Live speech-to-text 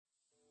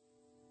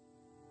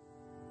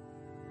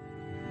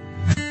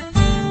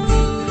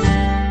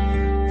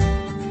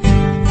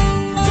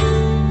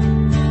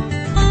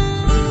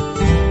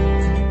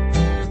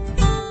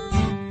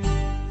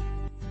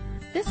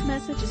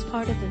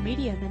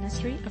media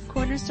ministry of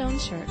Cornerstone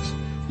Church.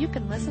 You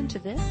can listen to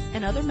this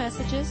and other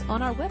messages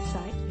on our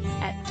website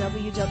at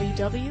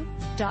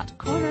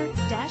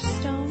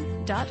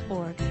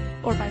www.corner-stone.org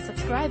or by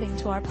subscribing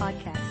to our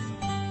podcast.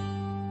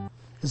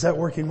 Is that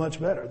working much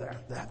better there?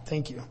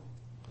 Thank you.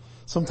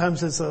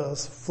 Sometimes it's a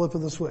flip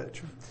of the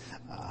switch.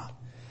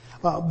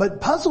 But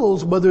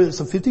puzzles, whether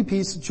it's a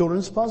 50-piece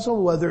children's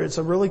puzzle, whether it's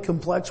a really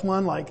complex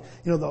one, like,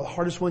 the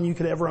hardest one you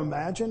could ever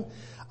imagine,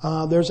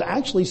 there's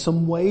actually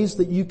some ways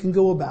that you can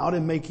go about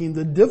in making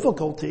the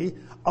difficulty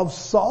of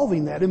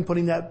solving that and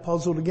putting that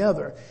puzzle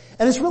together.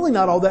 And it's really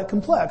not all that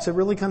complex. It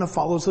really kind of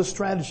follows a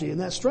strategy. And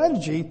that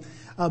strategy,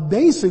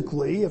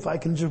 basically, if I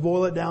can just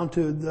boil it down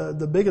to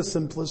the biggest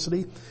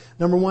simplicity,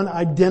 number one,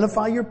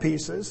 identify your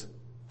pieces.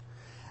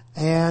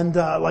 And,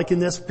 like in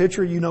this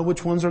picture, you know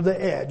which ones are the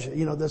edge.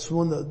 That's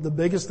one of the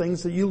biggest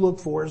things that you look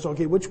for is,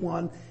 okay, which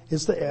one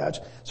is the edge?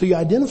 So you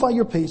identify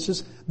your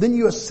pieces, then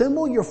you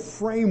assemble your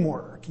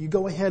framework. You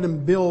go ahead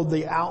and build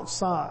the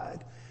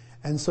outside.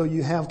 And so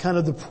you have kind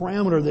of the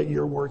parameter that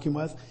you're working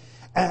with.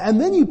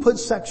 And then you put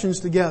sections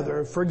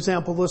together. For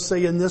example, let's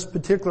say in this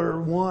particular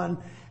one,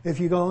 if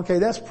you go, okay,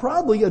 that's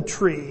probably a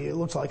tree. It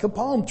looks like a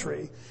palm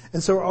tree.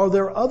 And so are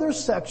there other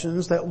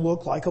sections that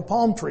look like a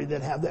palm tree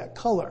that have that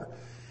color?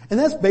 And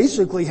that's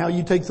basically how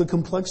you take the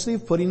complexity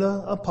of putting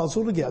a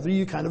puzzle together.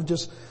 You kind of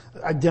just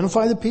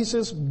identify the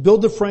pieces,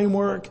 build the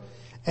framework,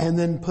 and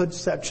then put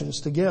sections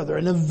together.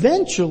 And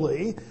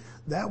eventually,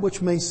 that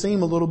which may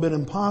seem a little bit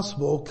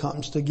impossible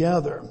comes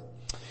together.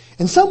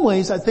 In some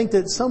ways, I think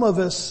that some of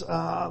us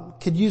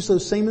could use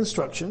those same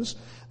instructions,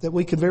 that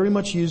we could very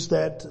much use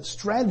that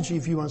strategy,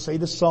 if you want to say,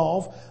 to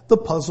solve the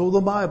puzzle of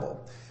the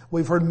Bible.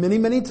 We've heard many,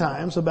 many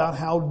times about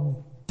how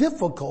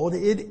difficult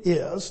it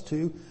is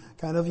to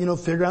kind of,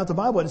 figure out the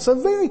Bible. It's a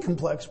very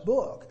complex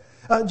book.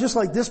 Just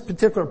like this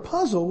particular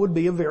puzzle would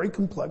be a very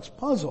complex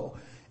puzzle.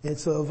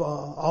 It's of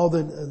all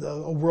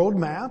the world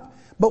map.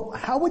 But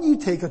how would you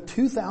take a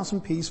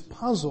 2,000-piece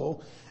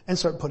puzzle and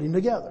start putting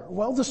together?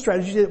 Well, the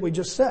strategy that we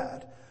just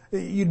said.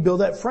 You'd build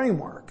that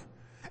framework.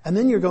 And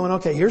then you're going,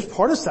 okay, here's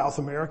part of South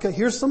America.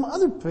 Here's some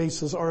other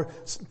pieces are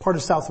part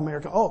of South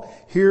America. Oh,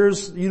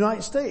 here's the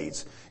United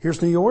States.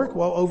 Here's New York.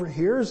 Well, over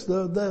here is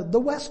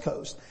the West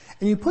Coast.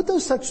 And you put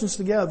those sections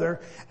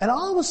together, and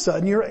all of a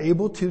sudden you're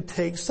able to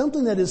take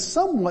something that is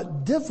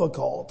somewhat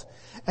difficult,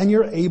 and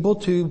you're able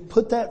to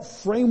put that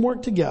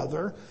framework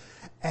together,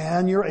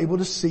 and you're able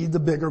to see the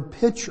bigger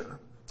picture.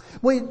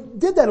 We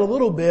did that a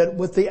little bit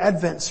with the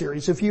Advent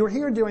series. If you were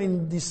here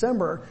during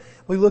December,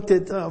 we looked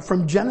at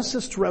from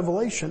Genesis to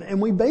Revelation,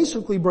 and we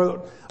basically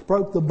broke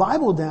the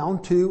Bible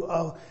down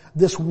to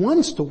this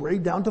one story,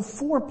 down to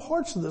 4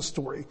 parts of the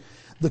story.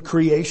 The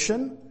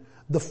creation,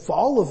 the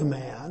fall of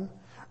man,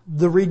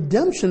 the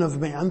redemption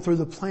of man through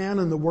the plan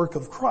and the work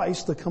of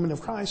Christ, the coming of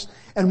Christ,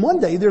 and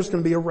one day there's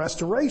going to be a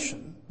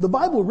restoration. The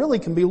Bible really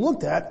can be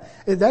looked at.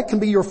 That can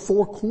be your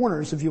 4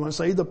 corners, if you want to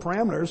say, the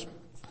parameters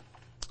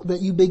that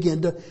you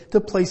begin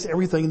to place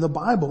everything in the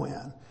Bible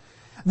in.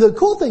 The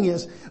cool thing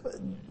is,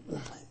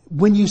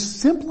 when you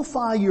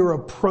simplify your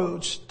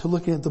approach to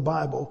looking at the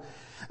Bible,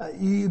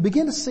 you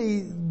begin to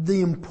see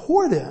the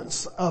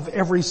importance of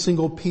every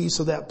single piece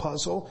of that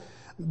puzzle,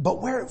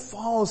 but where it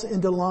falls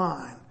into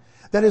line.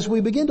 That as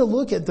we begin to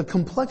look at the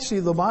complexity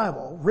of the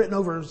Bible, written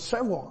over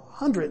several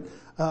hundred,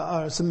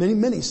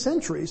 many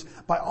centuries,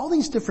 by all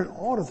these different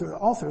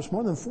authors,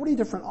 more than 40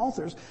 different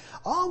authors,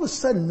 all of a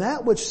sudden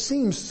that which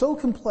seems so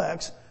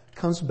complex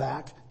comes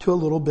back to a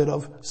little bit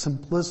of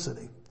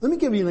simplicity. Let me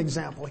give you an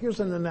example. Here's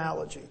an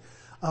analogy.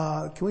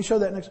 Can we show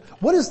that next?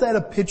 What is that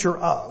a picture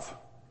of?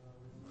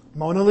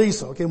 Mona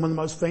Lisa, okay, one of the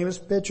most famous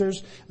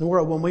pictures in the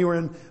world. When we were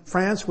in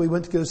France, we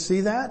went to go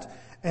see that.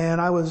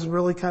 And I was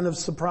really kind of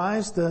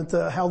surprised at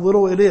how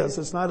little it is.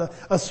 It's not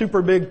a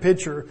super big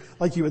picture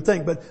like you would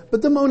think.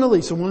 But the Mona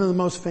Lisa, one of the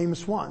most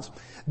famous ones.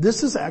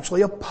 This is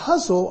actually a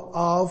puzzle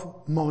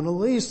of Mona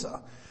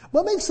Lisa.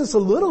 What makes this a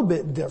little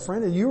bit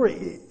different, and you were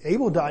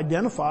able to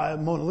identify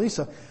Mona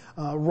Lisa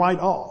right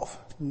off.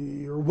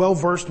 You're well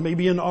versed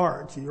maybe in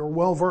art. You're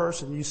well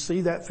versed and you see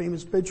that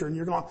famous picture and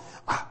you're going,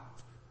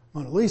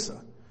 Mona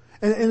Lisa.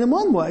 And in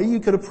one way you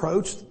could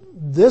approach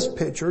this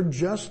picture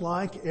just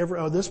like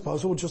this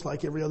puzzle, just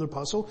like every other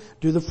puzzle,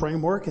 do the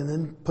framework and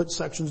then put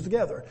sections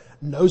together.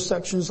 No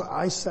sections,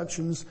 I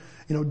sections,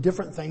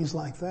 different things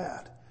like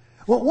that.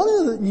 Well, one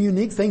of the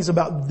unique things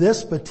about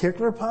this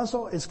particular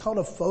puzzle is called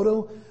a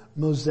photo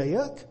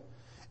mosaic,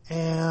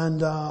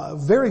 and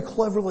very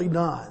cleverly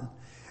done.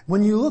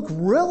 When you look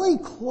really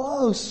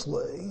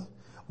closely,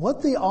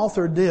 what the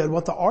author did,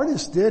 what the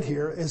artist did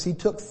here is he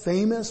took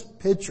famous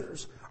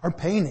pictures or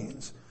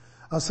paintings,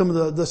 some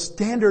of the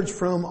standards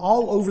from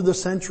all over the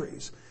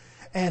centuries.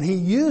 And he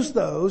used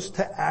those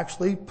to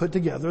actually put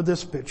together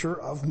this picture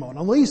of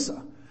Mona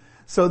Lisa.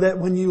 So that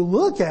when you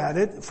look at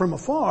it from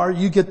afar,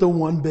 you get the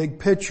one big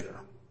picture.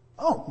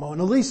 Oh,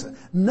 Mona Lisa.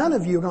 None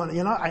of you are going,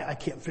 I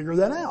can't figure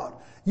that out.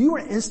 You were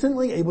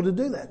instantly able to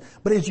do that.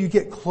 But as you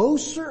get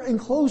closer and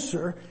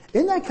closer,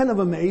 isn't that kind of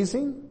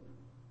amazing?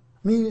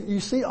 I mean, you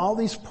see all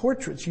these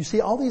portraits, you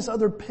see all these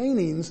other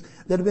paintings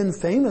that have been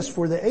famous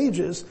for the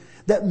ages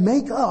that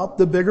make up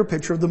the bigger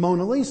picture of the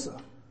Mona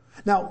Lisa.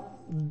 Now,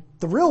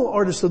 the real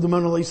artist of the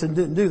Mona Lisa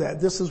didn't do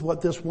that. This is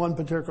what this one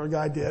particular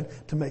guy did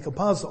to make a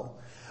puzzle.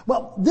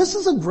 Well, this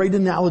is a great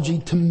analogy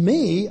to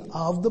me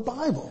of the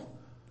Bible.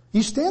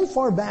 You stand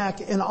far back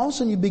and all of a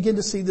sudden you begin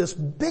to see this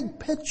big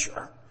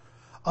picture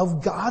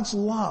of God's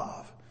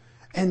love.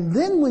 And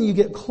then when you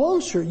get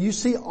closer, you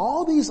see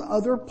all these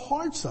other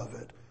parts of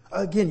it.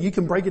 Again, you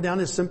can break it down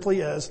as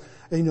simply as,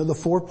 the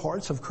 4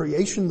 parts of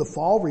creation, the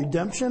fall,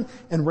 redemption,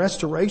 and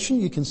restoration.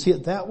 You can see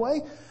it that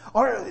way.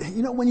 Or,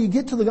 when you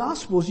get to the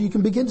Gospels, you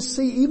can begin to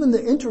see even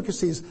the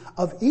intricacies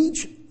of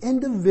each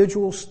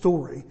individual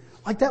story.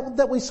 Like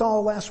that we saw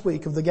last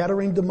week of the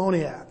Gadarene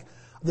demoniac.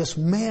 This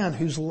man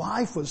whose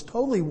life was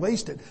totally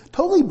wasted,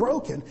 totally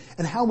broken,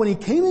 and how when he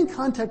came in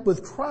contact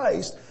with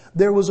Christ,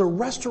 there was a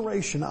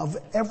restoration of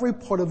every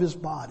part of his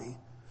body.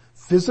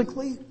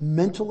 Physically,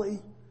 mentally,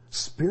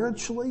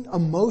 spiritually,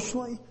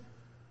 emotionally.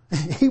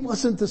 He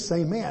wasn't the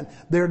same man.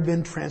 There had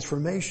been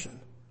transformation.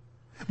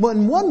 Well,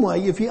 in one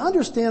way, if you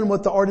understand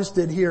what the artist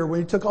did here, when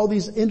he took all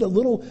these into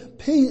little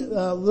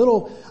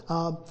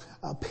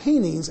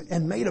paintings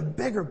and made a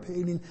bigger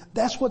painting,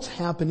 that's what's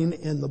happening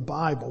in the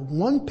Bible.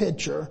 One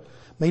picture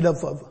made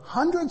up of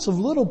hundreds of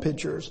little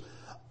pictures,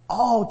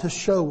 all to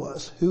show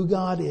us who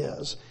God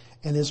is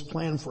and His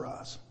plan for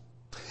us.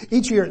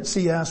 Each year at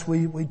CS,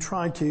 we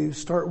try to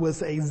start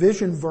with a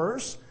vision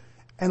verse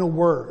and a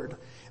word.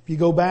 If you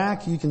go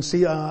back, you can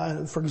see,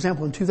 for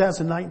example, in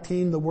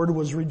 2019, the word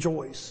was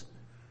rejoice.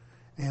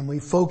 And we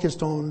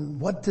focused on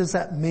what does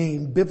that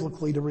mean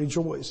biblically to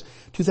rejoice.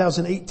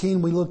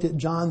 2018, we looked at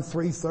John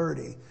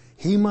 3:30.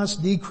 He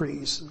must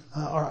decrease,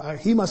 or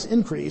he must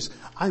increase,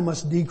 I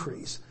must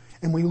decrease.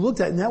 And we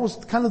looked at it, and that was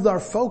kind of our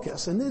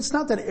focus. And it's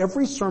not that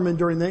every sermon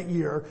during that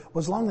year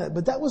was along that,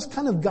 but that was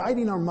kind of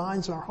guiding our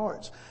minds and our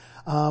hearts.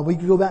 We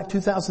could go back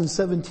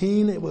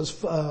 2017, it was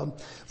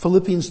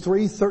Philippians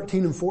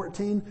 3:13 and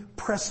 14.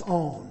 Press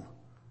on.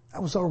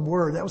 That was our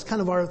word. That was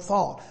kind of our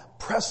thought.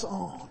 Press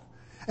on.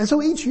 And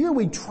so each year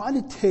we try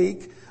to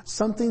take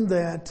something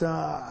that,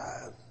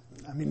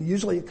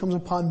 usually it comes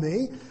upon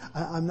me.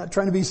 I'm not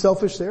trying to be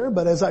selfish there,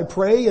 but as I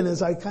pray and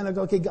as I kind of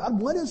go, okay, God,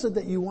 what is it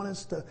that you want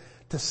us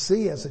to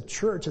see as a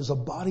church, as a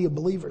body of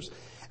believers?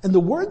 And the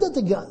word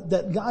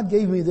that God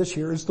gave me this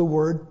year is the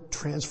word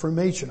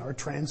transformation or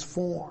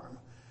transform.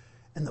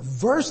 And the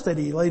verse that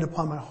He laid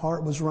upon my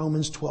heart was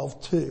Romans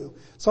 12:2.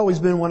 It's always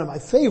been one of my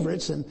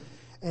favorites, and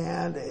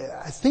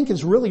I think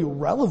it's really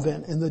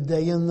relevant in the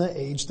day and the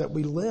age that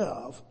we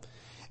live.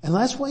 And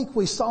last week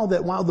we saw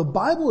that while the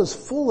Bible is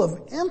full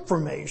of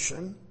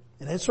information,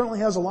 and it certainly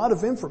has a lot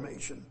of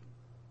information,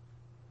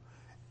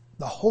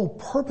 the whole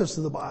purpose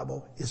of the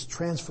Bible is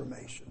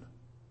transformation.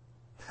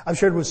 I've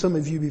shared with some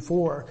of you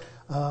before,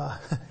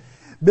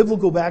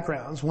 biblical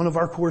backgrounds, one of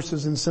our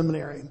courses in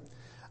seminary.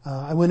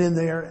 I went in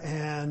there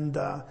and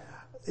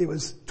it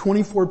was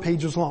 24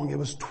 pages long. It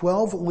was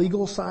 12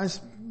 legal size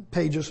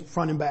pages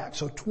front and back.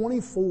 So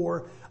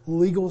 24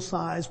 legal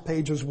size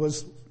pages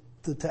was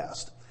the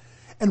test.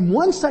 And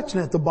one section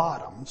at the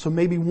bottom, so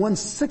maybe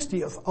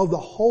 1/60th of the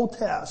whole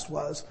test,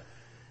 was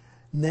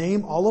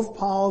name all of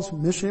Paul's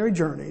missionary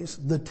journeys,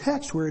 the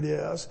text where it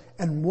is,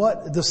 and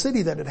what the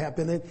city that it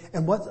happened in,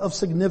 and what of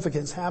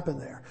significance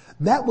happened there.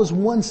 That was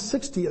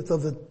 1/60th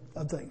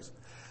of things.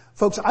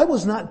 Folks, I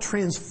was not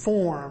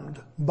transformed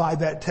by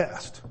that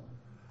test.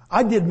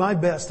 I did my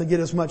best to get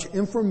as much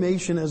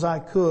information as I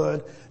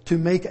could to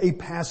make a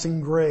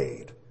passing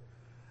grade.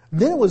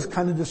 Then it was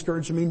kind of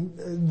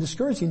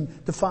discouraging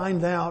to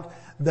find out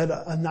that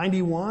a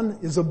 91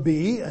 is a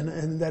B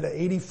and that an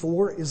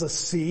 84 is a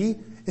C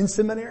in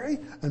seminary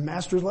and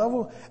master's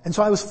level. And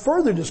so I was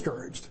further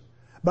discouraged.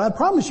 But I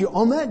promise you,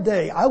 on that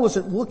day, I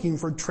wasn't looking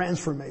for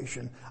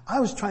transformation. I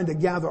was trying to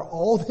gather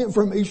all the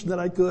information that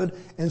I could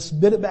and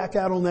spit it back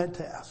out on that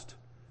test.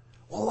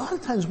 Well, a lot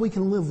of times we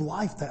can live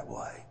life that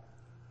way.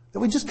 That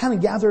we just kind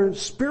of gather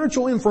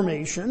spiritual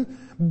information,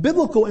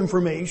 biblical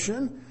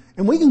information,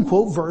 and we can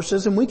quote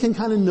verses and we can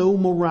kind of know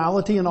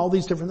morality and all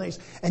these different things.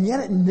 And yet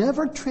it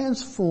never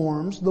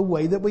transforms the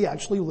way that we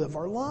actually live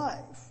our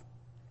life.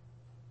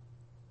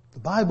 The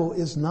Bible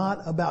is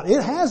not about,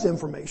 it has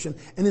information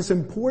and it's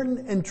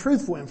important and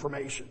truthful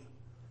information.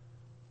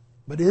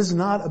 But it is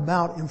not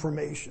about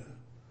information.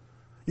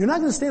 You're not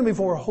going to stand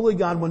before a holy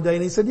God one day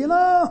and He said,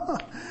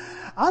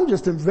 I'm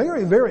just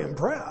very, very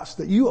impressed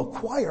that you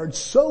acquired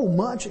so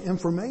much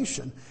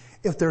information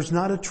if there's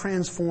not a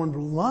transformed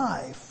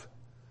life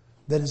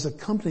that is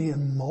accompanied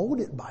and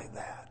molded by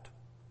that.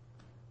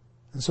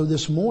 And so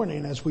this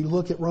morning, as we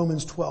look at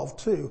Romans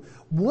 12:2,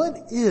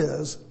 what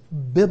is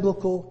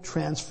biblical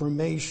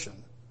transformation?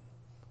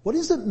 What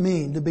does it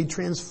mean to be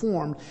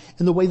transformed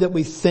in the way that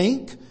we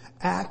think,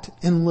 act,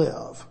 and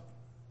live?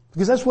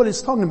 Because that's what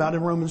it's talking about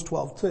in Romans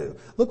 12:2.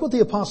 Look what the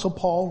Apostle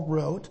Paul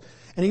wrote.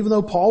 And even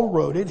though Paul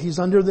wrote it, he's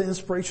under the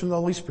inspiration of the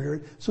Holy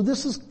Spirit. So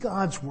this is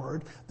God's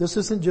Word. This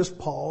isn't just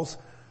Paul's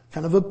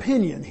kind of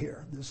opinion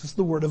here. This is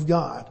the Word of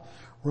God.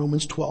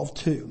 Romans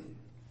 12:2.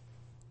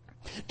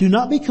 Do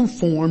not be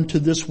conformed to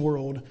this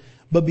world,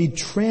 but be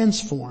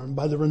transformed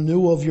by the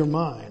renewal of your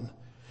mind,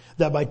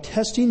 that by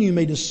testing you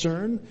may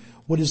discern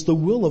what is the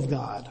will of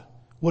God,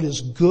 what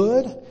is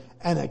good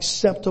and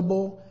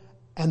acceptable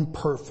and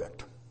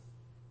perfect.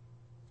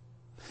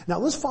 Now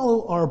let's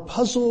follow our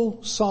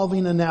puzzle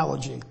solving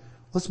analogy.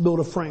 Let's build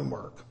a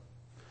framework.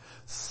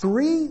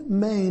 3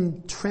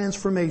 main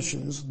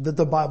transformations that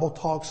the Bible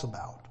talks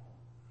about.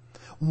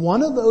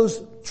 One of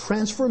those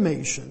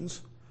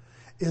transformations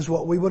is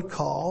what we would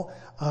call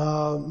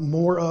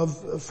more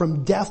of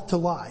from death to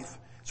life.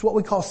 It's what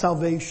we call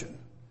salvation.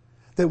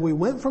 That we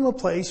went from a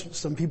place,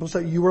 some people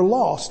say you were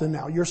lost and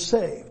now you're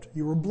saved.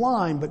 You were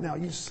blind but now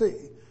you see.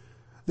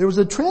 There was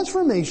a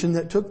transformation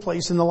that took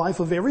place in the life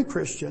of every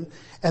Christian,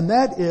 and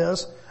that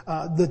is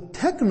the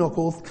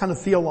technical kind of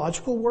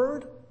theological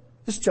word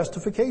is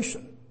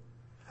justification.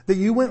 That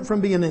you went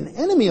from being an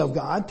enemy of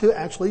God to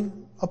actually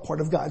a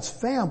part of God's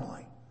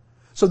family.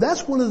 So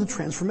that's one of the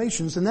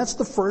transformations, and that's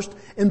the first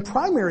and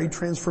primary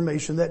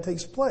transformation that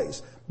takes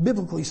place,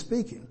 biblically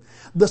speaking.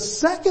 The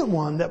second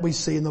one that we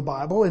see in the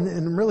Bible,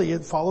 and really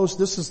it follows,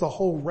 this is the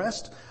whole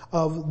rest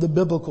of the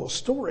biblical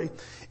story,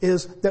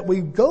 is that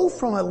we go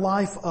from a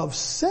life of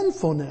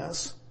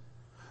sinfulness,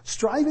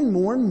 striving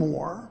more and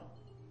more,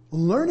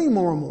 learning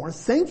more and more,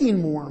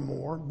 thinking more and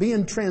more,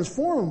 being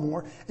transformed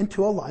more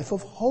into a life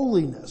of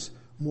holiness,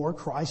 more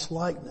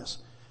Christ-likeness.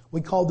 We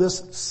call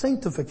this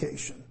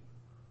sanctification.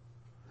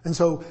 And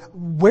so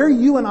where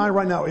you and I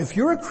right now, if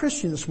you're a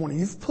Christian this morning,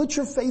 you've put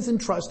your faith and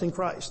trust in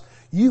Christ,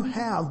 you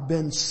have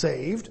been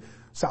saved,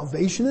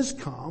 salvation has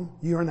come,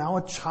 you are now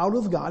a child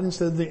of God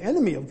instead of the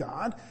enemy of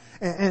God,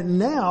 and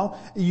now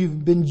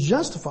you've been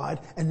justified,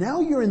 and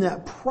now you're in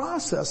that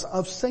process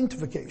of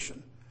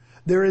sanctification.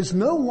 There is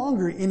no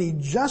longer any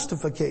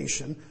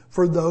justification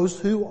for those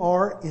who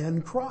are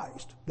in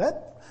Christ.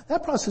 That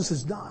process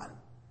is done.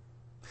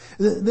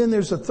 Then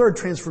there's a third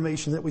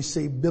transformation that we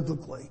see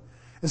biblically.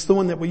 It's the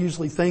one that we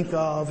usually think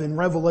of in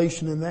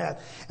Revelation and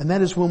that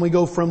is when we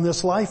go from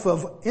this life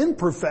of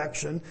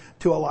imperfection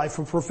to a life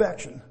of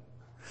perfection.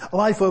 A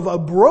life of a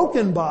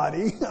broken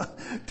body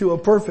to a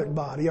perfect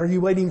body. Are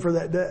you waiting for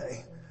that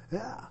day?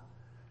 Yeah.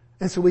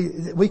 And so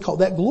we call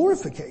that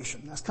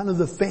glorification. That's kind of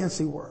the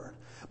fancy word.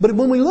 But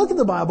when we look at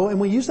the Bible and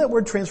we use that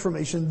word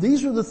transformation,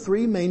 these are the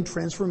 3 main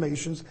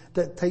transformations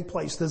that take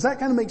place. Does that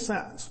kind of make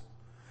sense?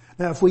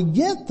 Now if we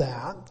get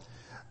that,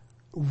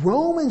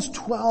 Romans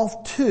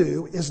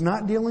 12:2 is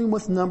not dealing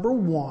with number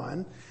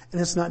 1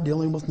 and it's not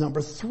dealing with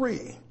number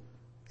 3.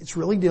 It's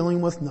really dealing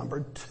with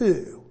number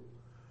 2.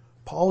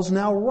 Paul's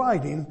now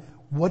writing,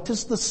 what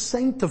does the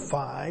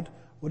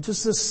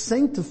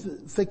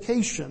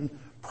sanctification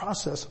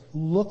process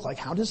look like?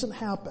 How does it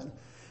happen?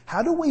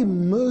 How do we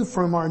move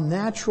from our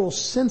natural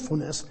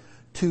sinfulness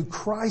to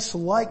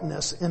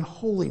Christ-likeness and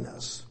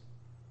holiness?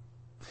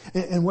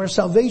 And where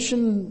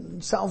transformation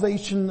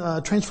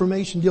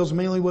deals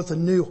mainly with a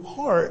new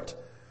heart,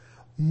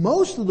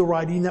 most of the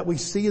writing that we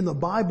see in the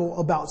Bible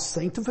about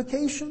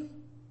sanctification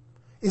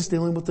is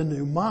dealing with the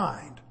new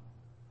mind.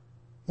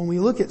 When we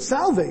look at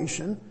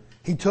salvation,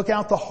 he took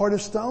out the heart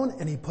of stone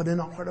and he put in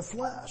a heart of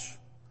flesh.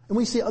 And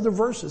we see other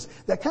verses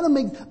that kind of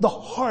make the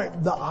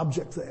heart the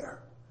object there.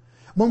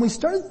 When we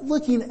start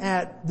looking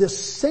at this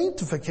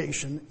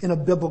sanctification in a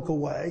biblical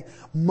way,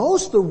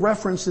 most of the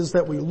references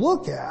that we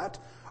look at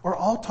are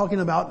all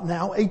talking about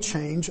now a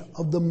change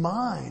of the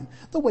mind,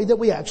 the way that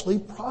we actually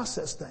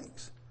process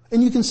things.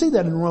 And you can see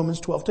that in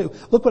Romans 12:2.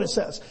 Look what it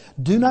says.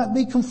 Do not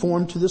be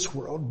conformed to this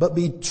world, but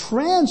be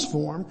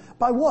transformed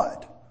by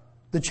what?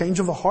 The change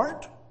of the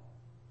heart?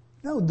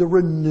 No, the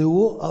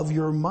renewal of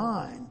your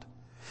mind.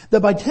 That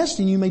by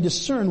testing you may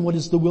discern what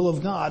is the will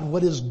of God,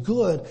 what is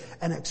good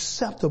and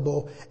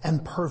acceptable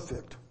and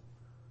perfect.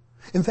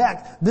 In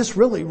fact, this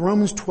really,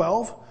 Romans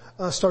 12,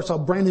 starts a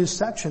brand new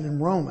section in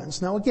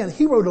Romans. Now again,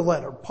 he wrote a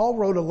letter. Paul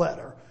wrote a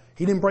letter.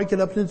 He didn't break it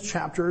up into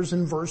chapters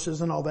and verses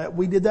and all that.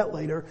 We did that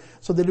later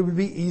so that it would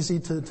be easy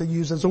to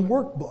use as a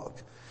workbook.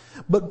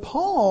 But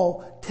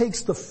Paul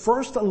takes the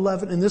first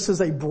 11, and this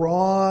is a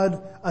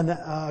broad,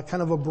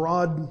 kind of a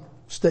broad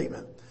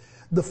statement.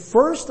 The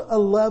first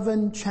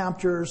 11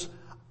 chapters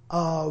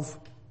of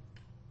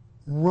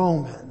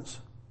Romans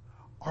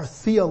are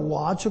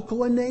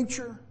theological in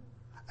nature.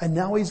 And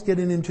now he's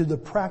getting into the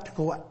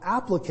practical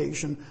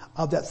application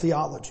of that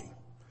theology.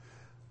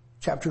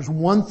 Chapters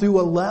 1 through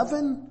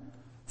 11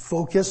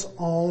 focus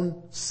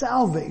on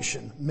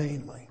salvation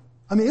mainly.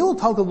 I mean, it will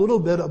talk a little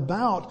bit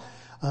about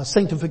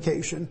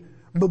sanctification,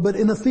 but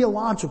in a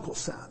theological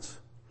sense.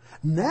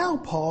 Now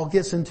Paul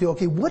gets into,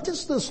 okay, what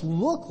does this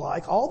look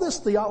like? All this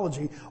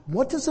theology,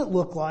 what does it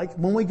look like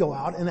when we go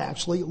out and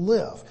actually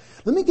live?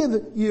 Let me give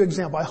you an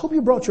example. I hope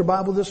you brought your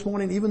Bible this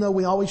morning, even though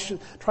we always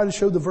try to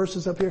show the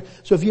verses up here.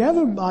 So if you have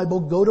a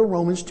Bible, go to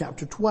Romans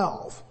chapter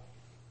 12.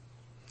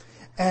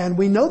 And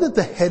we know that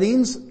the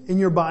headings in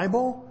your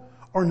Bible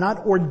are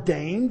not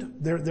ordained.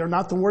 They're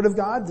not the Word of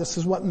God. This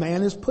is what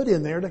man has put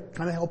in there to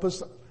kind of help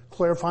us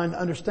clarify and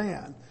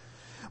understand.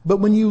 But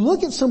when you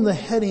look at some of the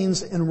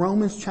headings in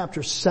Romans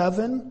chapter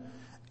 7,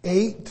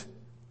 8,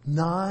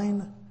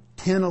 9,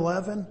 10,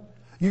 11,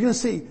 you're going to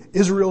see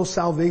Israel's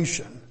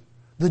salvation,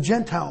 the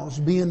Gentiles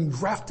being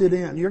grafted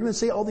in. You're going to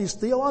see all these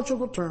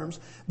theological terms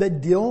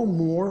that deal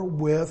more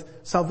with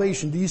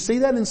salvation. Do you see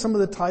that in some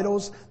of the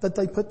titles that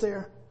they put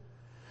there?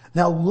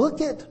 Now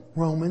look at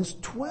Romans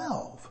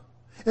 12.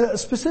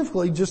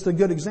 Specifically, just a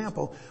good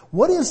example.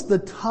 What is the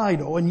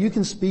title, and you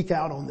can speak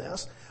out on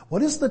this,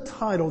 what is the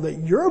title that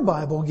your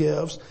Bible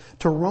gives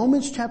to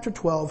Romans chapter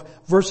 12,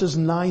 verses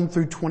 9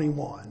 through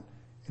 21?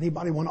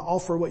 Anybody want to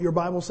offer what your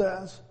Bible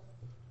says?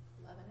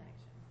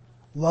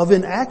 Love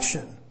in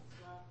action.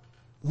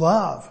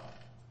 Love.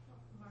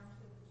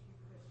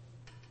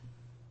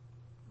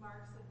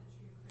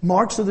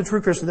 Marks of the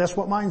true Christian. That's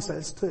what mine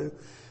says too.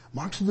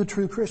 Marks of the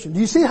true Christian.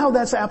 Do you see how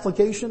that's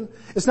application?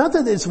 It's not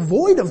that it's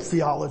void of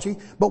theology,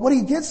 but what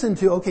he gets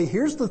into, okay,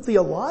 here's the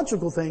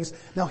theological things,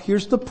 now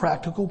here's the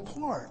practical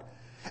part.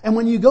 And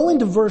when you go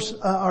into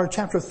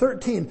chapter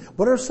 13,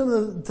 what are some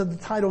of the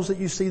titles that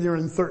you see there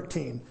in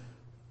 13?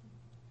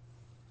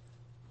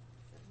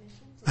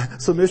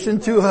 Submission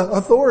to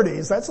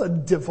authorities. That's a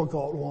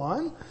difficult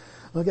one.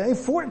 Okay,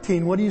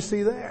 14, what do you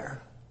see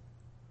there?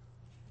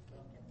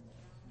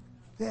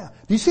 Yeah.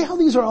 Do you see how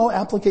these are all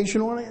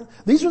application oriented?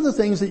 These are the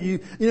things that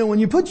when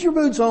you put your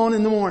boots on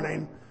in the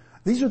morning,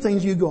 these are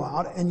things you go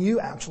out and you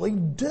actually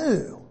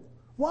do.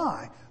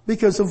 Why?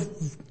 Because of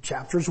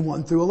chapters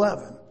 1 through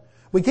 11.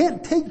 We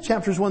can't take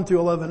chapters 1 through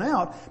 11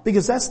 out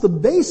because that's the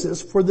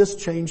basis for this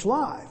changed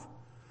life.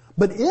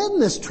 But in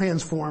this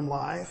transformed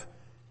life,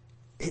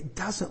 it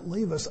doesn't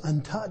leave us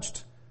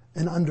untouched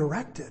and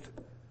undirected.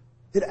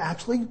 It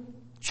actually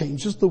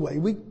changes the way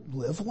we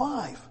live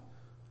life.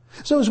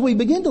 So as we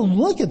begin to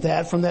look at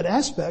that from that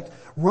aspect,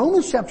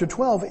 Romans chapter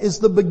 12 is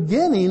the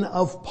beginning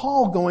of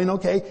Paul going,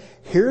 okay,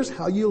 here's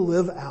how you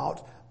live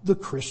out the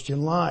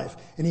Christian life.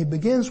 And he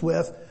begins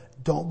with,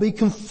 don't be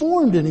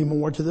conformed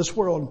anymore to this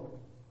world,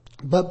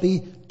 but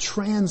be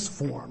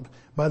transformed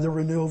by the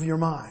renewal of your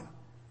mind.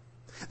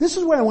 This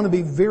is where I want to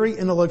be very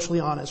intellectually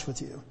honest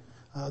with you.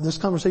 This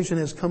conversation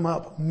has come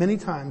up many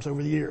times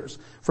over the years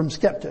from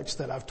skeptics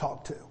that I've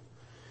talked to.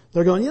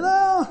 They're going,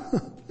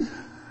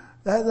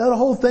 that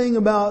whole thing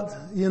about,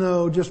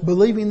 just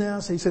believing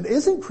this. He said,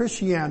 isn't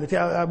Christianity,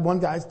 one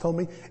guy told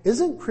me,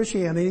 isn't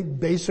Christianity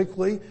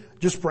basically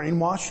just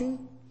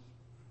brainwashing?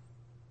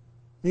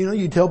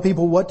 You tell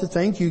people what to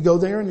think, you go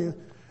there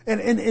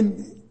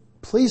and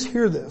please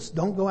hear this.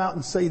 Don't go out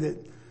and say that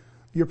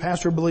your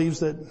pastor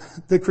believes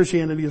that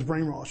Christianity is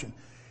brainwashing.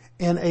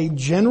 In a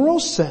general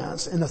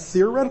sense, in a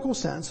theoretical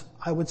sense,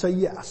 I would say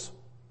yes.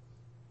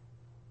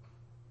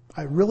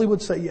 I really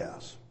would say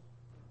yes.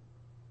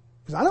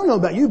 Because I don't know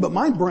about you, but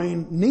my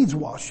brain needs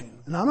washing.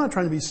 And I'm not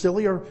trying to be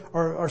silly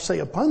or say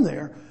a pun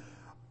there.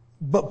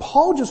 But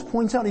Paul just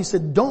points out, he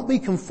said, don't be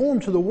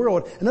conformed to the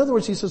world. In other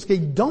words, he says, okay,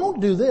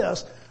 don't do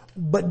this,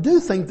 but do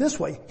think this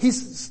way.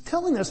 He's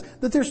telling us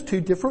that there's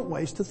two different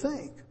ways to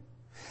think.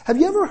 Have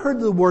you ever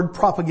heard the word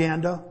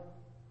propaganda?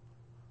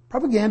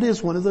 Propaganda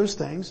is one of those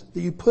things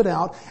that you put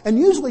out, and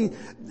usually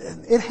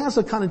it has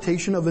a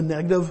connotation of a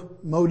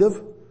negative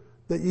motive.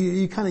 That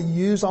you kind of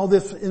use all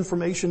this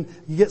information,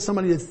 you get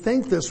somebody to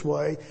think this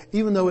way,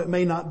 even though it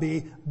may not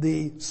be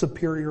the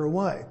superior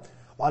way.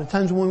 A lot of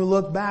times when we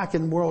look back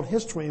in world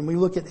history and we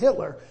look at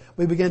Hitler,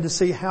 we begin to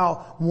see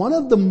how one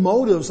of the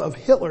motives of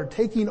Hitler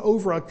taking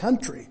over a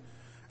country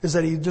is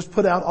that he just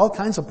put out all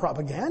kinds of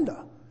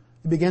propaganda.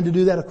 He began to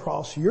do that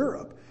across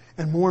Europe.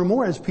 And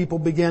more as people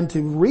began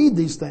to read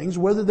these things,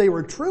 whether they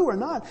were true or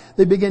not,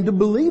 they began to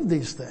believe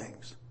these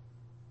things.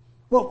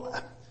 Well,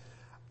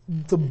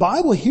 the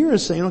Bible here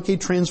is saying, okay,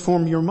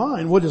 transform your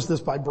mind. What is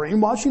this, by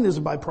brainwashing? Is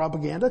it by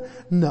propaganda?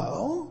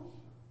 No.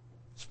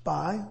 It's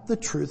by the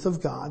truth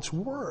of God's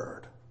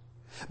Word.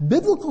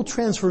 Biblical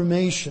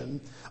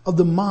transformation of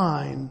the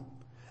mind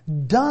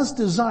does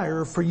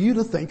desire for you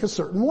to think a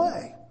certain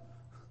way.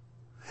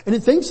 And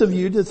it thinks of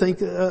you to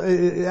think,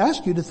 it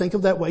asks you to think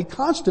of that way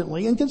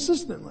constantly and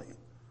consistently.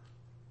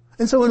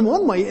 And so in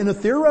one way, in a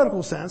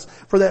theoretical sense,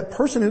 for that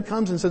person who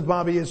comes and says,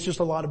 Bobby, it's just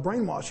a lot of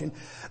brainwashing,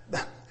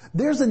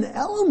 there's an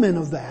element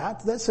of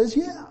that says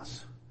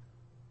yes.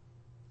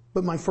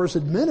 But my first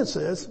admittance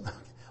is,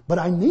 but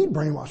I need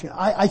brainwashing.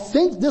 I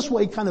think this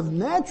way kind of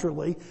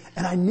naturally,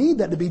 and I need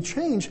that to be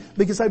changed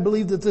because I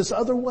believe that this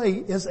other way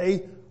is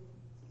a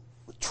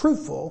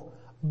truthful,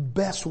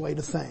 best way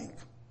to think.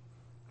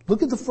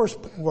 Look at the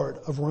first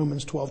part of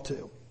Romans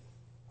 12:2.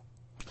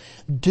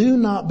 Do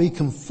not be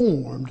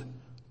conformed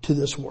to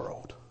this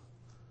world.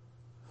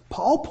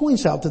 Paul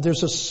points out that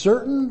there's a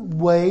certain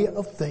way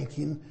of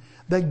thinking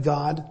that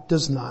God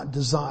does not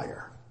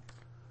desire.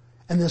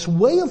 And this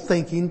way of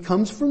thinking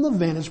comes from the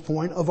vantage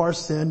point of our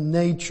sin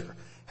nature.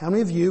 How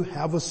many of you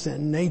have a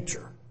sin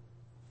nature?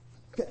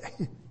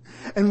 Okay.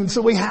 And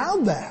so we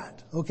have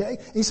that, okay?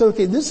 And he said,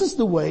 okay, this is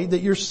the way that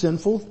your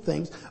sinful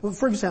things,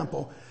 for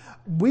example,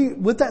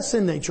 with that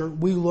sin nature,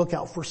 we look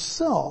out for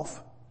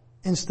self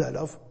instead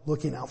of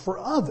looking out for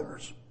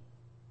others.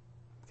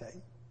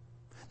 Okay.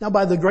 Now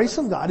by the grace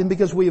of God, and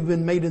because we have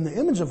been made in the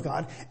image of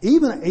God,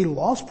 even a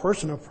lost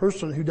person, a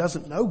person who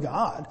doesn't know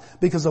God,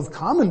 because of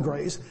common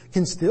grace,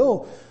 can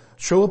still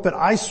show up at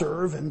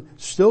iServe and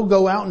still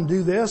go out and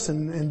do this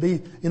and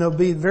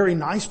be very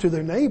nice to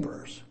their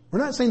neighbors. We're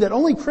not saying that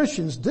only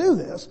Christians do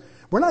this.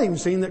 We're not even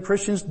saying that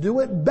Christians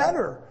do it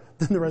better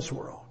than the rest of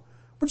the world.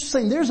 We're just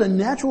saying there's a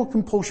natural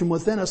compulsion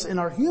within us in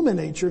our human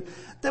nature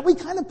that we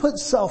kind of put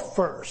self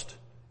first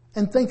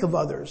and think of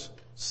others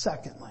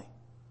secondly.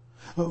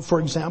 For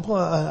example,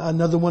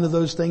 another one of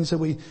those things that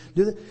we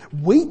do,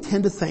 we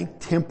tend to think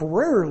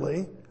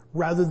temporarily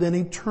rather than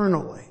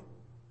eternally.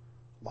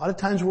 A lot of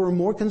times we're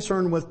more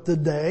concerned with the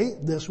day,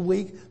 this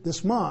week,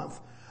 this month,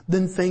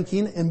 than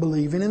thinking and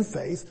believing in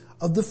faith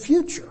of the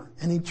future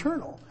and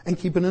eternal and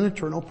keeping an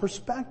eternal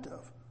perspective.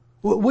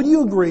 Would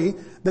you agree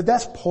that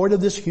that's part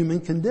of this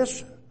human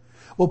condition?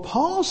 Well,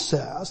 Paul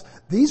says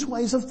these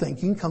ways of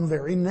thinking come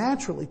very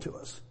naturally to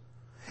us.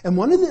 And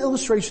one of the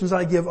illustrations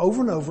I give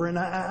over and over, and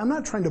I'm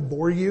not trying to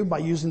bore you by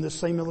using the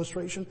same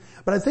illustration,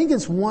 but I think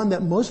it's one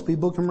that most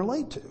people can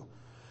relate to.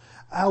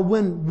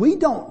 When we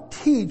don't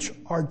teach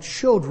our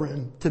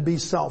children to be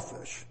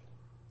selfish,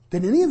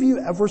 did any of you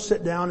ever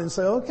sit down and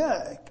say,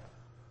 okay,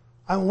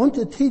 I want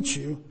to teach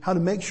you how to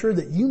make sure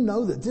that you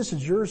know that this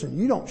is yours and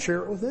you don't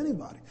share it with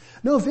anybody?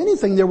 No, if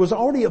anything, there was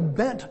already a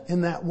bent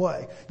in that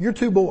way. You're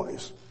two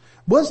boys.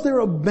 Was there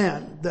a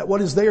bent that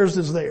what is theirs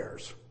is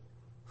theirs?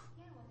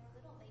 Yeah, when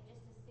they're little, they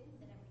just assume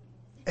that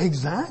everything is theirs.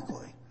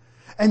 Exactly.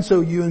 And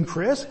so you and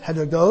Chris had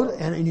to go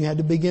and you had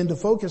to begin to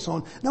focus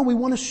on, no, we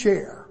want to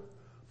share.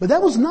 But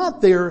that was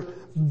not their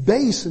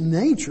base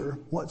nature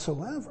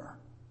whatsoever.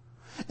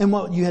 And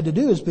what you had to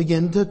do is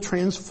begin to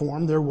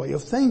transform their way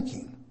of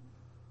thinking.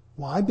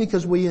 Why?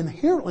 Because we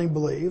inherently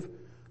believe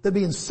that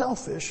being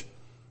selfish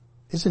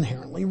is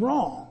inherently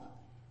wrong.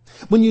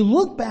 When you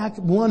look back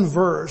one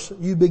verse,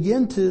 you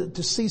begin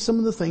to see some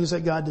of the things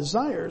that God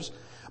desires,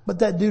 but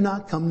that do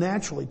not come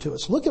naturally to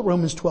us. Look at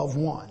Romans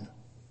 12:1.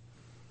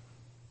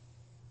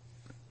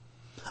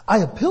 I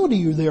appeal to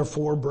you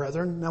therefore,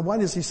 brethren. Now why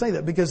does he say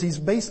that? Because he's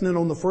basing it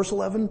on the first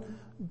 11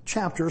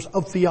 chapters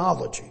of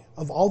theology,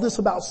 of all this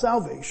about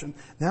salvation.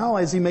 Now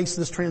as he makes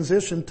this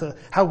transition to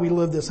how we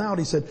live this out,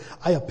 he said,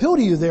 I appeal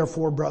to you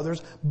therefore,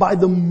 brothers, by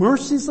the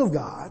mercies of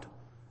God,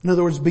 in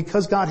other words,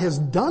 because God has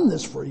done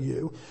this for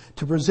you,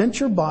 to present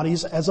your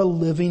bodies as a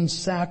living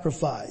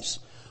sacrifice,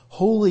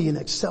 holy and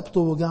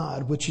acceptable to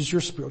God, which is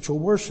your spiritual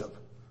worship.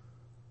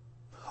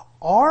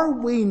 Are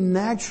we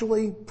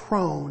naturally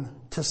prone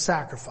to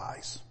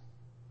sacrifice?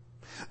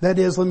 That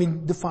is, let me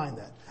define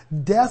that.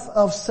 Death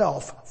of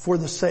self for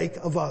the sake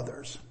of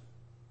others.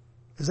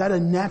 Is that a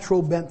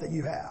natural bent that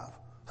you have?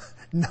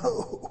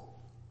 No.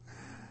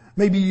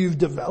 Maybe you've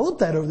developed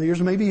that over the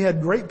years. Maybe you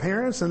had great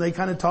parents and they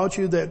kind of taught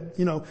you that,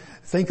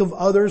 think of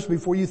others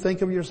before you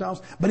think of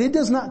yourselves. But it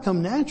does not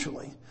come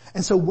naturally.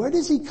 And so where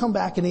does he come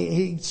back? And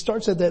he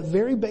starts at that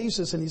very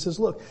basis and he says,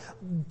 look,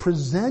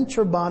 present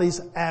your bodies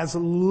as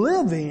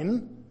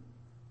living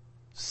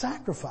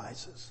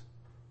sacrifices.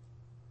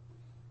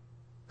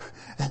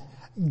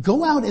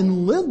 Go out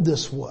and live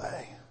this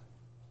way.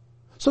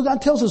 So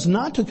God tells us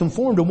not to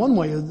conform to one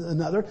way or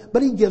another,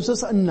 but he gives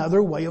us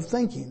another way of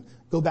thinking.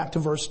 Go back to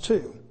verse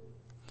 2.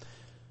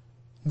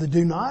 The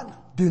do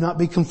not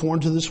be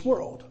conformed to this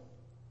world.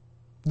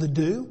 The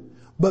do,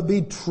 but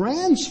be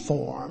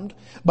transformed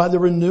by the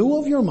renewal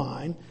of your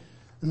mind.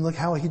 And look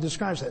how he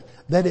describes it.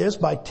 That is,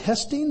 by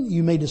testing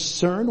you may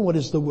discern what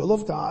is the will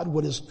of God,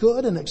 what is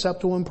good and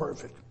acceptable and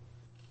perfect.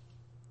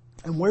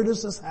 And where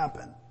does this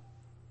happen?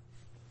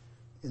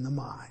 In the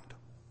mind.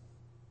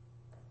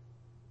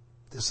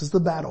 This is the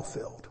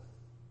battlefield.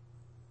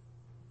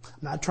 I'm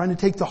not trying to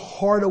take the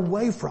heart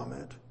away from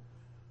it.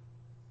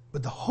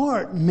 But the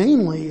heart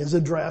mainly is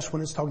addressed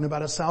when it's talking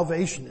about a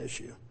salvation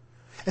issue.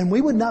 And we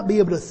would not be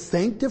able to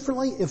think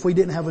differently if we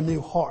didn't have a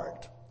new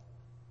heart.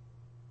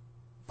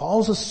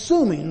 Paul's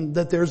assuming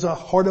that there's a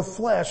heart of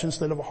flesh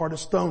instead of a heart of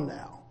stone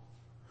now.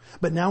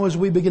 But now as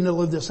we begin to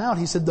live this out,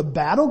 he said the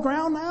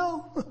battleground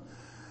now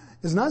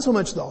is not so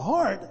much the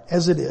heart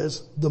as it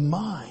is the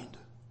mind.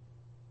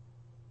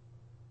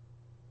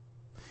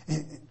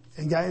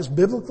 And guys,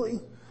 biblically,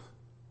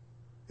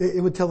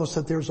 it would tell us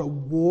that there's a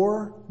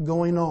war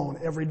going on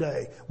every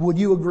day. Would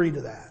you agree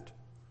to that?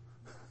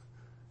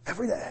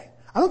 Every day.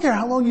 I don't care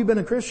how long you've been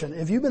a Christian.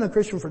 If you've been a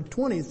Christian for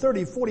 20,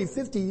 30, 40,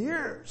 50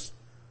 years,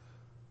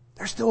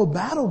 there's still a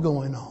battle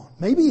going on.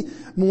 Maybe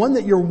one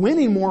that you're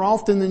winning more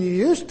often than you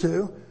used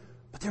to,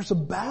 but there's a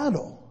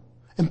battle.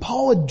 And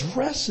Paul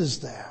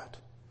addresses that.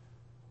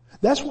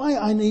 That's why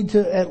I need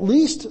to at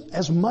least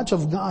as much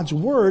of God's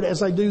Word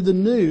as I do the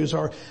news,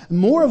 or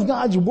more of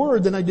God's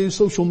Word than I do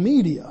social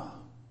media.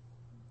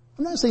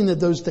 I'm not saying that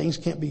those things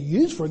can't be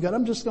used for God.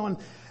 I'm just going,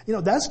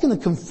 that's going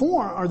to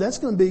conform, or that's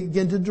going to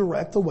begin to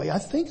direct the way I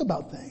think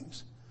about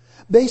things.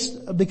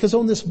 Because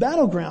on this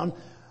battleground,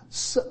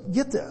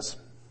 get this,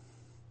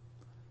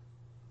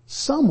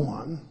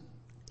 someone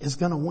is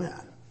going to win.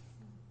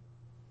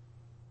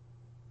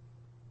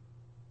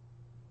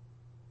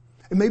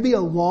 It may be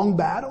a long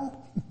battle,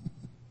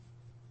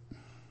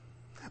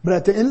 but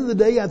at the end of the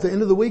day, at the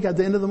end of the week, at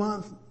the end of the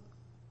month,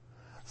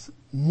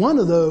 one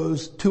of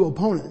those two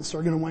opponents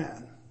are going to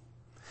win.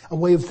 a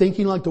way of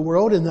thinking like the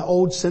world and the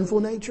old sinful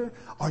nature,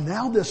 or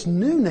now this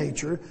new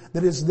nature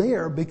that is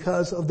there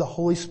because of the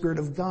Holy Spirit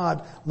of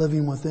God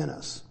living within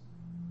us.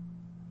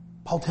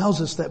 Paul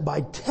tells us that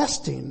by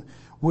testing,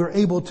 we're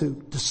able to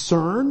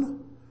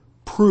discern,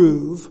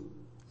 prove,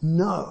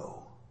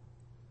 know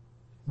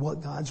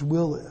what God's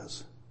will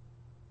is.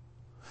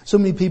 So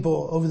many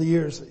people over the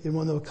years, in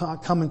one of the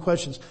common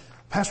questions,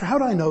 Pastor, how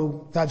do I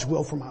know God's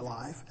will for my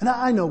life? And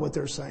I know what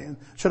they're saying.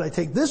 Should I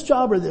take this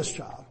job or this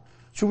job?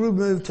 Should we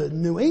move to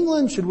New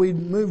England? Should we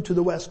move to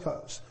the West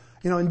Coast?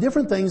 And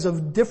different things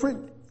of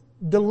different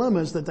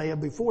dilemmas that they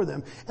have before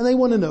them. And they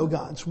want to know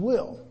God's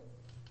will.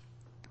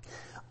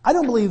 I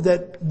don't believe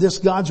that this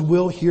God's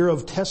will here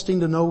of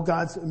testing to know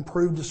God's,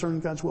 improve, discern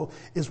God's will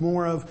is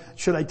more of,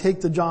 should I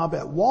take the job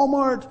at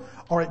Walmart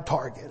or at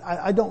Target?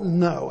 I don't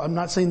know. I'm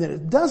not saying that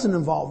it doesn't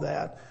involve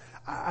that.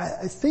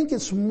 I think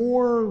it's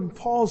more,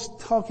 Paul's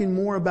talking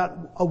more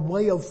about a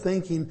way of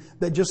thinking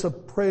that just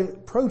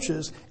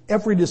approaches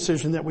every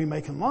decision that we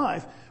make in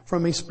life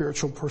from a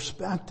spiritual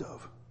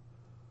perspective.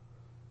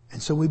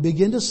 And so we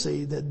begin to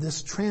see that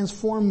this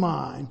transformed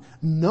mind,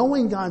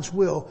 knowing God's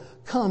will,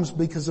 comes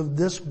because of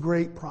this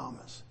great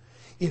promise.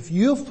 If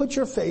you have put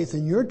your faith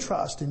and your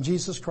trust in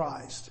Jesus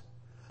Christ,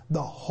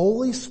 the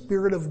Holy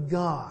Spirit of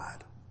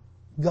God,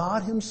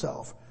 God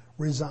Himself,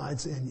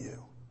 resides in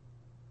you.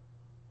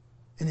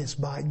 And it's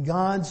by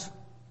God's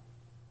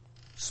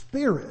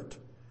Spirit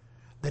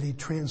that He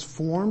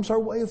transforms our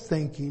way of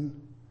thinking,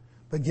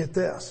 but get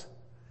this,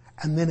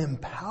 and then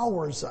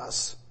empowers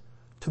us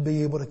to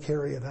be able to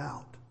carry it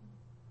out.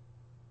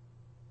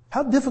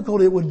 How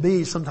difficult it would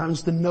be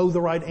sometimes to know the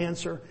right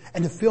answer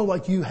and to feel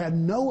like you had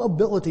no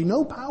ability,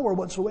 no power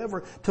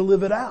whatsoever to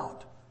live it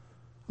out.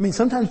 I mean,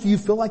 sometimes do you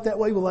feel like that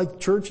way with like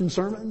church and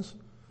sermons?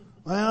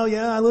 Well,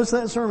 yeah, I listen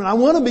to that sermon. I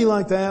want to be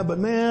like that, but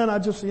man, I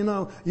just,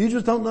 you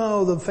just don't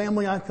know the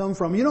family I come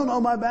from. You don't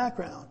know my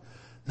background.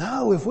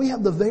 No, if we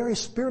have the very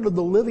Spirit of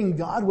the living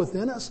God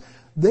within us,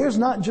 there's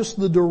not just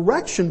the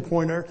direction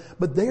pointer,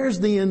 but there's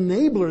the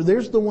enabler.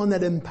 There's the one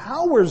that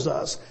empowers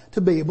us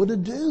to be able to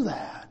do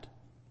that.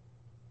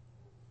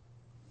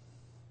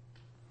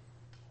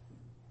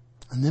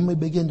 And then we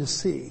begin to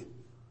see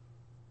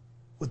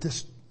what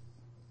this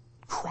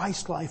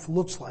Christ life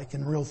looks like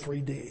in real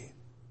 3D.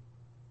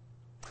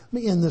 Let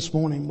me end this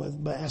morning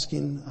by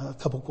asking a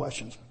couple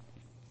questions.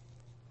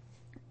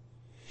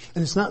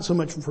 And it's not so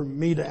much for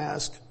me to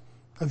ask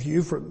of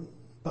you,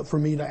 but for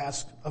me to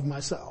ask of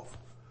myself.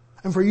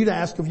 And for you to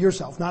ask of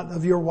yourself, not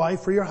of your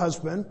wife or your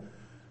husband,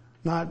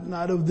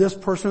 not of this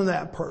person or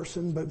that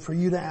person, but for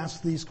you to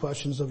ask these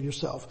questions of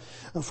yourself.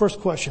 First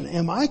question,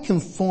 am I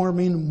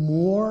conforming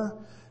more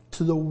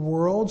to the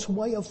world's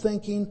way of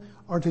thinking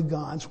or to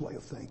God's way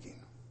of thinking?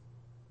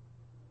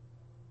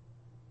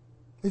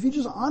 If you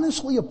just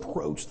honestly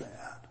approach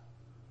that,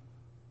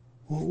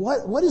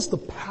 what is the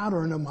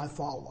pattern of my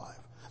thought life?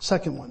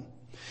 Second one,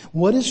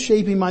 what is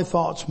shaping my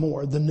thoughts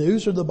more, the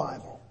news or the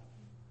Bible?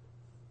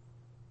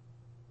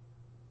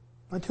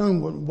 I'm not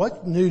telling you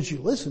what news you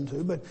listen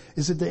to, but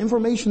is it the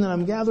information that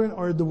I'm gathering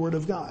or the Word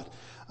of God?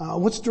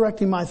 What's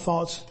directing my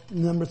thoughts?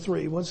 Number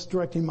 3, what's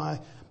directing my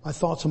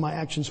thoughts and my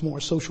actions more,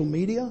 social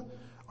media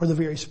or the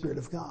very Spirit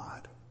of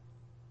God?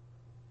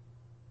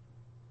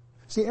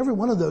 See, every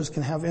one of those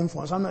can have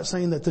influence. I'm not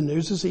saying that the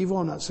news is evil.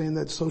 I'm not saying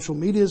that social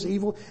media is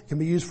evil. It can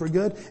be used for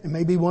good. It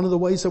may be one of the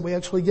ways that we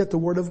actually get the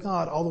Word of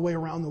God all the way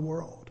around the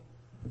world.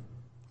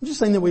 I'm just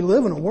saying that we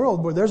live in a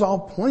world where there's all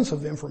points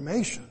of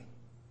information.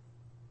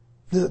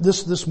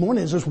 This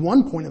morning is just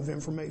one point of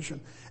information.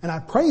 And I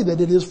pray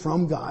that it is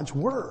from God's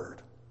Word.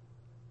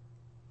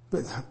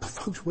 But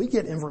folks, we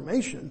get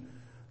information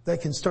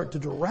that can start to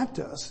direct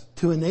us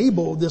to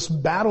enable this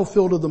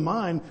battlefield of the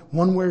mind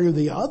one way or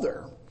the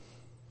other.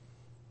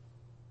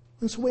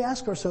 And so we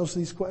ask ourselves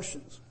these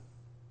questions.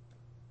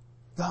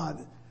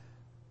 God,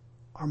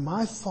 are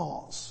my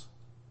thoughts,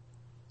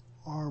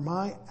 are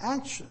my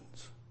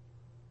actions,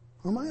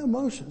 are my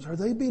emotions, are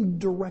they being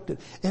directed?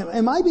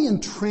 Am I being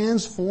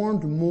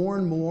transformed more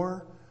and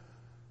more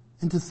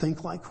into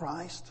think like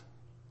Christ?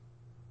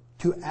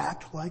 To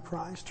act like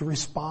Christ? To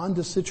respond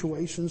to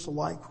situations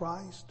like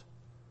Christ?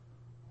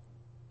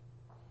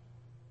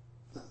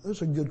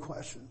 Those are good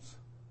questions.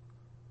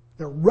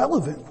 They're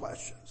relevant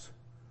questions.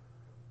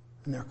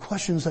 And they're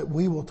questions that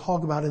we will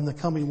talk about in the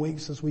coming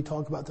weeks as we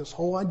talk about this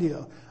whole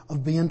idea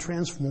of being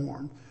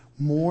transformed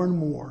more and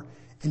more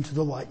into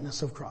the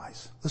likeness of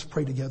Christ. Let's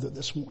pray together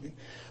this morning.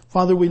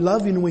 Father, we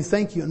love you and we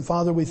thank you. And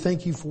Father, we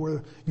thank you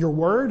for your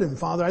word. And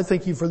Father, I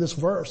thank you for this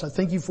verse. I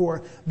thank you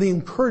for the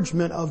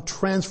encouragement of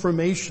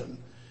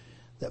transformation.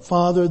 That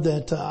Father,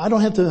 that I don't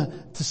have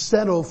to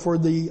settle for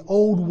the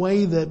old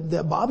way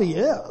that Bobby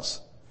is.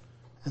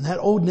 And that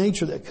old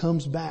nature that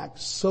comes back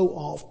so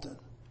often.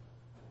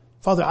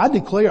 Father, I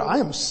declare I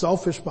am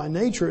selfish by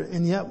nature,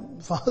 and yet,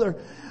 Father,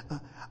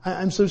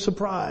 I'm so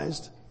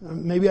surprised,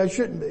 maybe I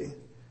shouldn't be,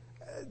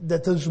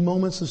 that those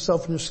moments of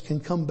selfishness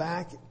can come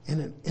back in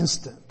an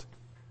instant.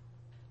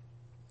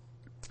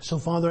 So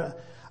Father,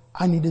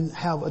 I need to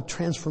have a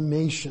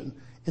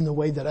transformation in the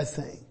way that I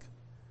think.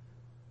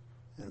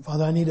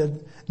 Father, I need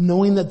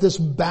knowing that this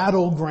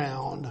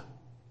battleground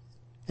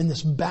and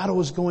this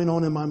battle is going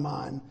on in my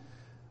mind.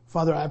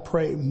 Father, I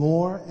pray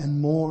more and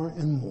more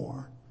and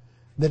more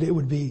that it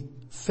would be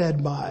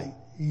fed by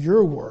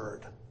your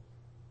word,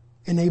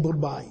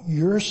 enabled by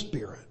your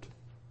Spirit,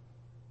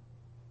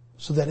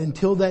 so that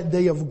until that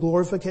day of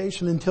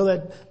glorification, until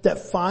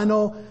that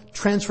final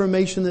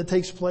transformation that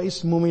takes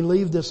place, and when we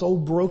leave this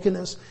old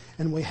brokenness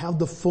and we have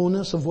the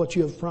fullness of what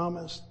you have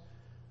promised,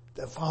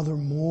 that Father,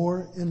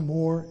 more and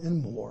more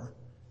and more,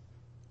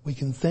 we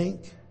can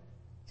think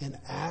and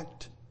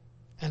act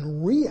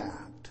and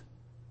react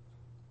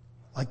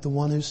like the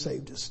one who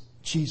saved us,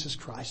 Jesus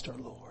Christ our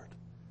Lord.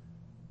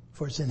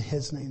 For it's in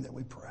His name that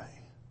we pray.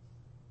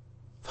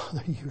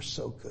 Father, you're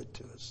so good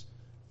to us.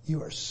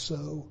 You are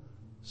so,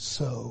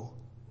 so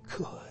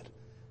good.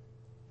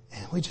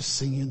 And we just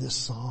sing you this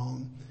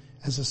song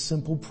as a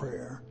simple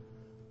prayer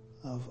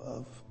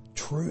of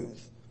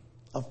truth,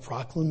 of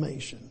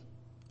proclamation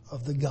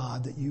of the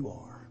God that you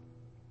are.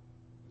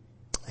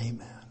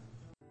 Amen.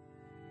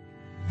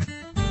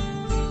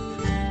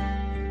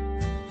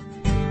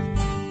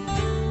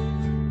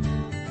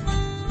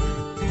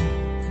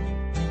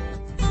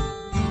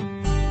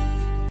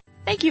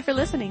 Thank you for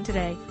listening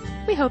today.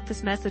 We hope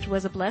this message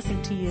was a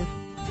blessing to you.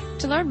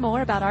 To learn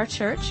more about our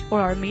church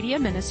or our media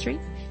ministry,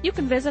 you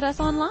can visit us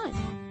online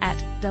at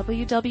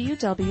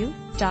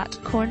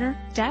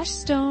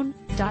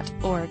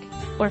www.corner-stone.org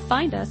or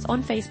find us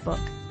on Facebook.